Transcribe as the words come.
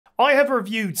I have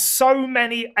reviewed so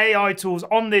many AI tools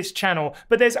on this channel,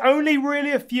 but there's only really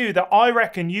a few that I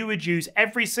reckon you would use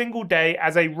every single day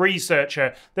as a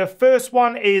researcher. The first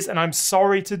one is, and I'm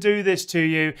sorry to do this to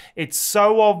you, it's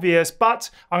so obvious,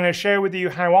 but I'm going to share with you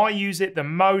how I use it the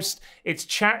most. It's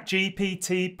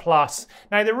ChatGPT Plus.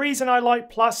 Now, the reason I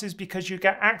like Plus is because you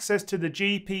get access to the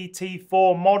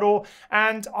GPT-4 model,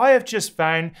 and I have just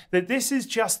found that this is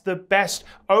just the best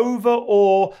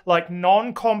overall, like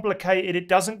non-complicated. It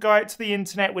doesn't go out to the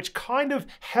internet, which kind of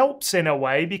helps in a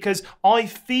way because I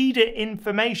feed it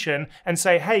information and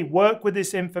say, hey, work with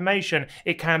this information.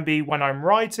 It can be when I'm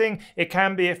writing, it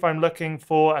can be if I'm looking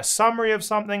for a summary of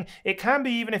something, it can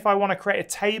be even if I want to create a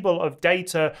table of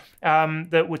data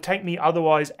that would take me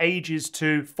otherwise ages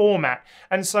to format.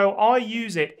 And so I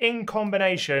use it in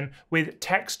combination with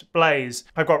Text Blaze.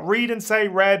 I've got read and say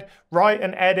read, write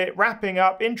and edit, wrapping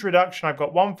up, introduction. I've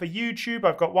got one for YouTube,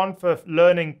 I've got one for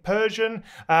learning Persian,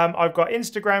 I've got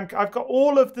Instagram, I've got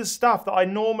all of the stuff that I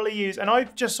normally use, and I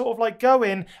just sort of like go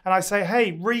in and I say,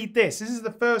 hey, read this. This is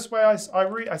the first way I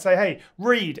read. I say, hey,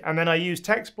 read, and then I use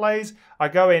Text Blaze. I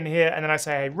go in here and then I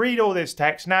say, hey, read all this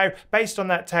text. Now, based on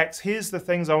that text, here's the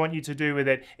things I want you to do with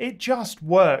it. It just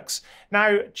works.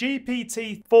 Now,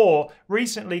 GPT-4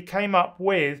 recently came up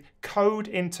with Code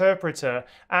Interpreter,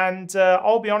 and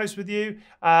I'll be honest with you,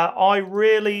 I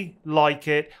really like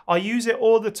it. I use it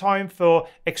all the time for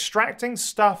extracting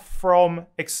stuff from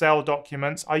Excel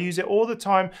documents. I use it all the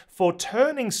time for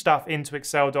turning stuff into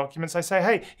Excel documents. I say,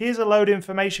 hey, here's a load of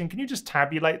information. Can you just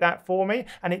tabulate that for me?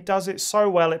 And it does it so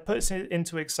well. It puts it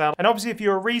into Excel. And obviously, if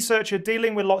you're a researcher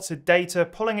dealing with lots of data,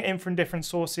 pulling it in from different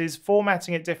sources,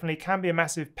 formatting it differently can be a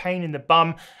massive pain in the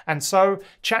bum. And so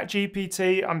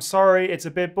ChatGPT, I'm sorry, it's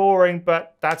a bit boring,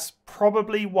 but that's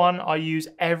probably one I use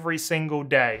every single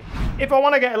day. If I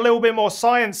want to get a little bit more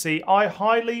sciencey, I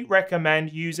highly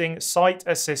recommend using Scite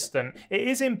Assistant. It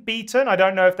is in beta. I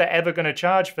don't know if they're ever going to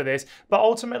charge for this, but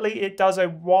ultimately it does a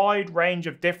wide range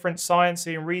of different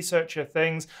sciencey and researcher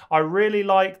things. I really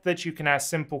like that you can ask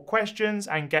simple questions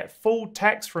and get full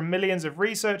text from millions of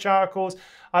research articles.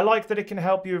 I like that it can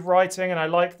help you with writing, and I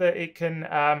like that it can,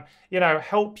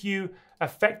 help you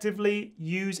effectively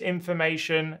use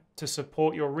information to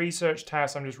support your research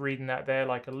tasks. I'm just reading that there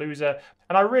like a loser.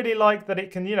 And I really like that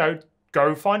it can,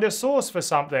 go find a source for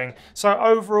something. So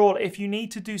overall, if you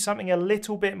need to do something a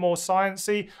little bit more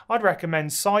sciencey, I'd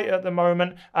recommend Scite at the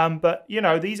moment. But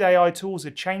these AI tools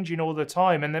are changing all the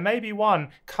time, and there may be one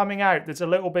coming out that's a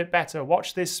little bit better.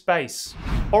 Watch this space.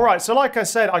 All right, so like I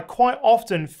said, I quite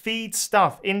often feed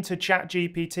stuff into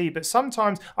ChatGPT, but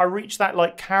sometimes I reach that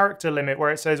like character limit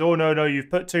where it says, oh no, you've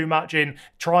put too much in,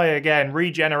 try again,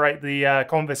 regenerate the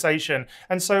conversation.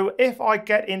 And so if I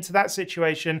get into that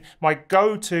situation, my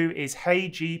go-to is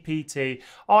HeyGPT.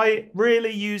 I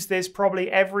really use this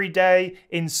probably every day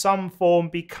in some form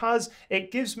because it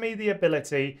gives me the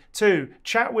ability to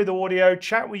chat with audio,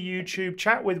 chat with YouTube,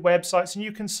 chat with websites, and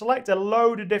you can select a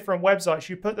load of different websites.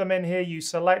 You put them in here, you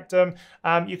select them.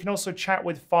 You can also chat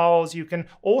with files. You can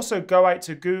also go out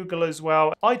to Google as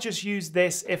well. I just use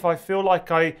this if I feel like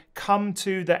I come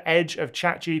to the edge of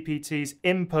ChatGPT's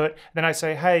input. Then I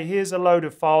say, hey, here's a load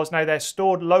of files. Now they're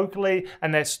stored locally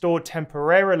and they're stored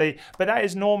temporarily, but that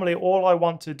is normally all I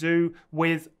want to do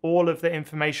with all of the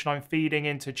information I'm feeding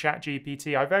into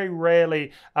ChatGPT. I very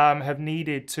rarely have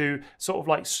needed to sort of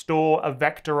like store a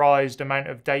vectorized amount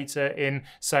of data in,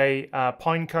 say,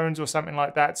 pine cones or something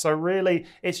like that. So really,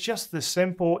 it's just the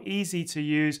simple, easy to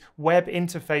use web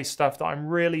interface stuff that I'm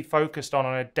really focused on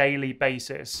a daily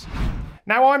basis.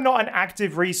 Now, I'm not an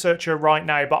active researcher right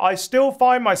now, but I still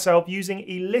find myself using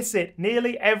Elicit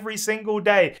nearly every single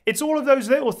day. It's all of those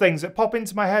little things that pop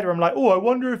into my head where I'm like, oh, I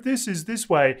wonder if this is this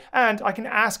way. And I can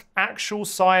ask actual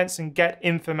science and get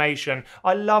information.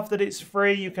 I love that it's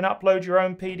free. You can upload your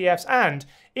own PDFs. And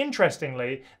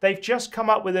interestingly, they've just come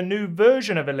up with a new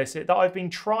version of Elicit that I've been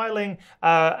trialing,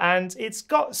 and it's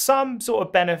got some sort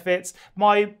of benefits.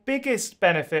 My biggest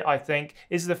benefit, I think,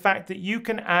 is the fact that you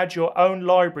can add your own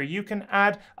library. You can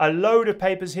add a load of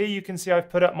papers here. You can see I've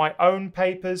put up my own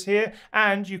papers here,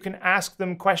 and you can ask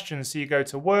them questions. So you go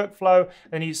to workflow,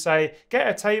 and you say, get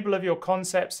a table of your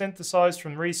concepts synthesized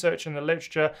from research and the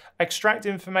literature, extract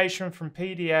information from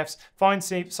PDFs, find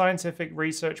scientific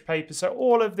research papers. So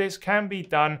all of this can be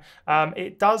done.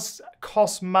 It does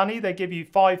cost money. They give you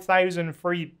 5,000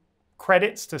 free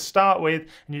credits to start with,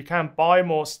 and you can buy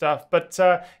more stuff. But,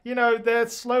 they're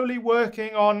slowly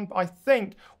working on, I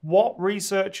think, what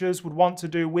researchers would want to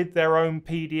do with their own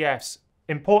PDFs.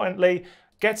 Importantly,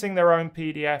 getting their own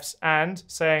PDFs and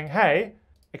saying, hey,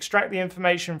 extract the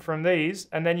information from these,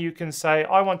 and then you can say,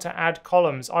 I want to add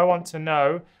columns. I want to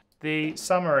know the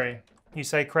summary. You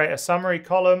say create a summary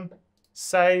column,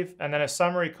 save, and then a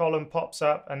summary column pops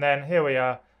up, and then here we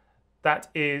are. That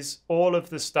is all of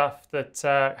the stuff that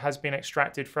has been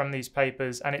extracted from these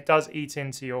papers, and it does eat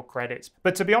into your credits.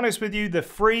 But to be honest with you, the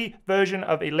free version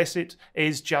of Elicit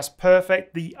is just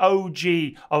perfect. The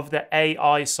OG of the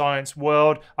AI science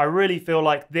world. I really feel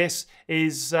like this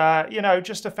is, you know,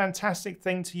 just a fantastic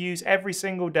thing to use every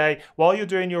single day while you're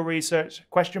doing your research.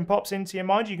 Question pops into your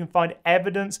mind, you can find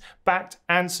evidence-backed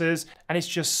answers, and it's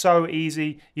just so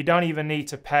easy. You don't even need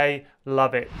to pay.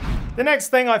 Love it. The next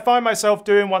thing I find myself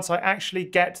doing once I actually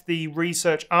get the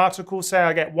research article, say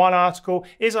I get one article,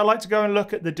 is I like to go and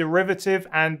look at the derivative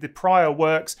and the prior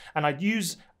works, and I'd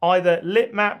use either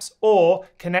Litmaps or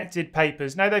connected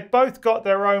papers. Now they've both got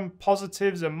their own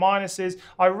positives and minuses.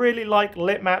 I really like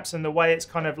Litmaps and the way it's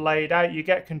kind of laid out. You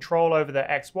get control over the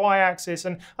XY axis,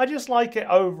 and I just like it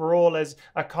overall as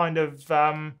a kind of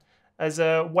as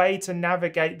a way to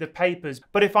navigate the papers.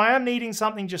 But if I am needing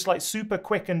something just like super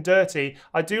quick and dirty,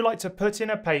 I do like to put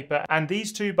in a paper, and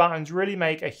these two buttons really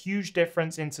make a huge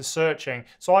difference into searching.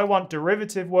 So I want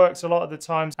derivative works a lot of the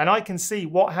times, and I can see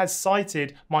what has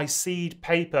cited my seed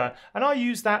paper. And I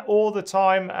use that all the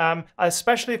time,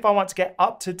 especially if I want to get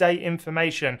up-to-date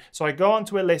information. So I go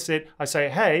onto Elicit, I say,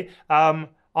 hey,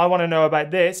 I want to know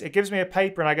about this. It gives me a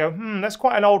paper and I go, that's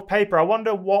quite an old paper. I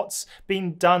wonder what's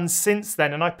been done since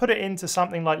then. And I put it into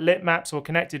something like Litmaps or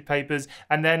connected papers,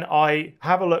 and then I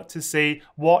have a look to see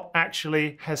what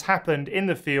actually has happened in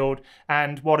the field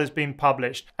and what has been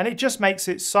published. And it just makes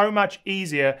it so much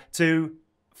easier to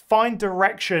find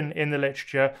direction in the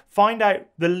literature, find out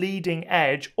the leading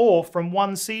edge, or from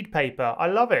one seed paper. I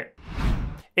love it.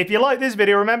 If you like this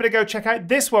video, remember to go check out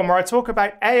this one where I talk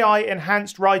about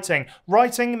AI-enhanced writing.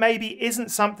 Writing maybe isn't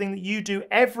something that you do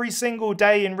every single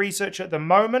day in research at the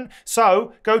moment,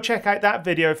 so go check out that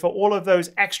video for all of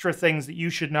those extra things that you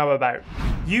should know about.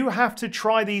 You have to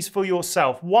try these for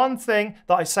yourself. One thing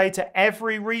that I say to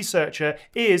every researcher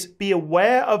is be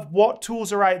aware of what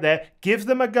tools are out there, give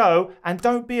them a go, and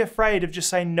don't be afraid of just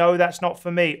saying, no, that's not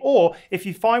for me. Or if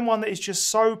you find one that is just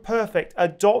so perfect,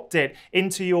 adopt it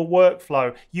into your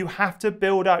workflow. You have to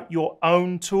build out your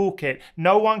own toolkit.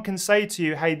 No one can say to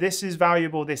you, hey, this is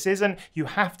valuable, this isn't. You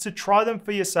have to try them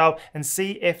for yourself and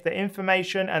see if the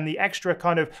information and the extra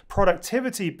kind of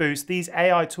productivity boost these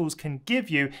AI tools can give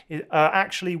you are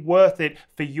actually worth it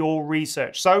for your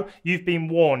research. So you've been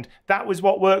warned. That was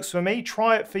what works for me.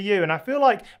 Try it for you. And I feel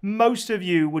like most of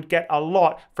you would get a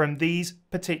lot from these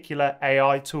particular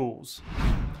AI tools.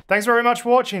 Thanks very much for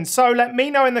watching. So let me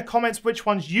know in the comments which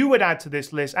ones you would add to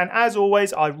this list. And as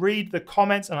always, I read the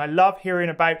comments and I love hearing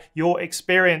about your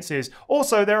experiences.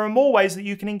 Also, there are more ways that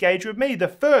you can engage with me. The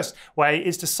first way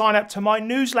is to sign up to my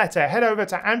newsletter. Head over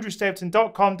to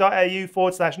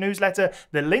andrewstapleton.com.au/newsletter.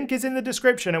 The link is in the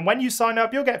description. And when you sign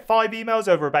up, you'll get 5 emails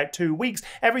over about 2 weeks.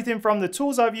 Everything from the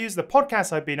tools I've used, the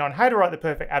podcasts I've been on, how to write the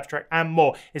perfect abstract, and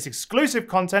more. It's exclusive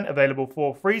content available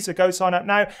for free, so go sign up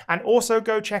now. And also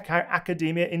go check out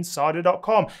academiainsider.com.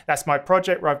 That's my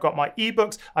project where I've got my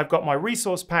ebooks, I've got my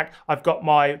resource pack, I've got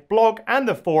my blog and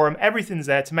the forum. Everything's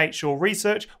there to make sure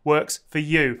research works for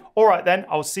you. All right then,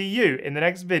 I'll see you in the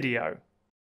next video.